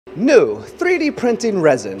New 3D printing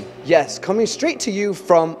resin. Yes, coming straight to you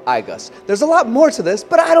from Igus. There's a lot more to this,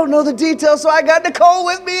 but I don't know the details, so I got Nicole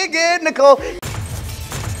with me again. Nicole,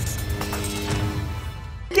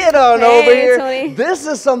 get on over here. Tony. This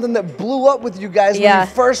is something that blew up with you guys when you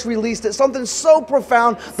first released it. Something so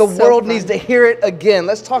profound, the world needs to hear it again.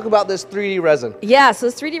 Let's talk about this 3D resin. Yeah, so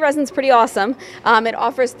this 3D resin is pretty awesome. It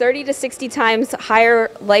offers 30 to 60 times higher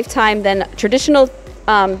lifetime than traditional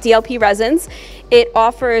DLP resins. It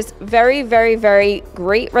offers very, very, very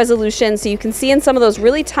great resolution. So you can see in some of those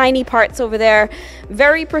really tiny parts over there,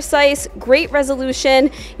 very precise, great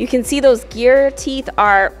resolution. You can see those gear teeth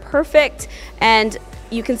are perfect, and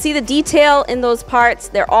you can see the detail in those parts.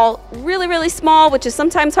 They're all really, really small, which is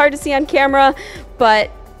sometimes hard to see on camera,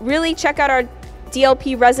 but really check out our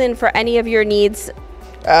DLP resin for any of your needs.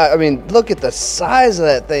 I mean, look at the size of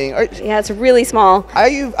that thing. Yeah, it's really small.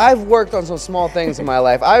 I've worked on some small things in my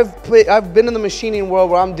life. I've been in the machining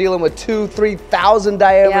world where I'm dealing with 2,000-3,000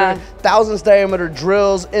 diameter, thousands diameter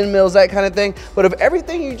drills, end mills, that kind of thing. But of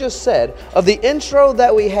everything you just said, of the intro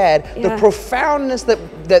that we had, the profoundness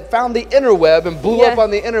that found the interweb and blew up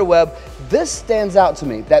on the interweb, this stands out to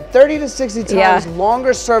me. That 30 to 60 times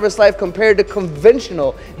longer service life compared to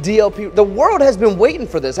conventional DLP. The world has been waiting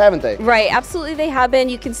for this, haven't they? Right, absolutely they have been.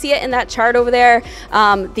 You can see it in that chart over there.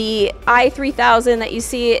 The i3000 that you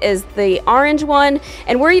see is the orange one,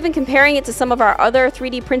 and we're even comparing it to some of our other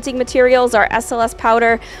 3D printing materials, our SLS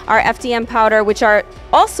powder, our FDM powder, which are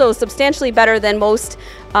also substantially better than most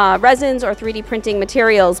resins or 3D printing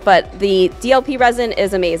materials, but the DLP resin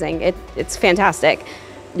is amazing. It's fantastic.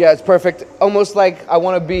 Yeah, it's perfect. Almost like I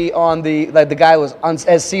want to be on the guy was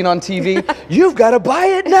as seen on TV. You've got to buy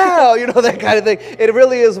it now, you know, that kind of thing. It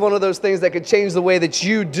really is one of those things that could change the way that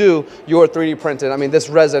you do your 3D printing. I mean, this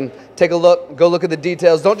resin, take a look, go look at the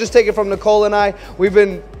details. Don't just take it from Nicole and I. We've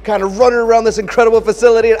been kind of running around this incredible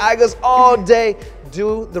facility at Igus all day.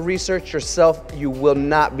 Do the research yourself. You will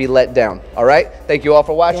not be let down. All right? Thank you all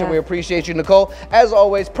for watching. We appreciate you, Nicole. As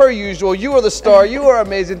always, per usual, you are the star. You are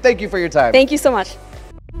amazing. Thank you for your time. Thank you so much.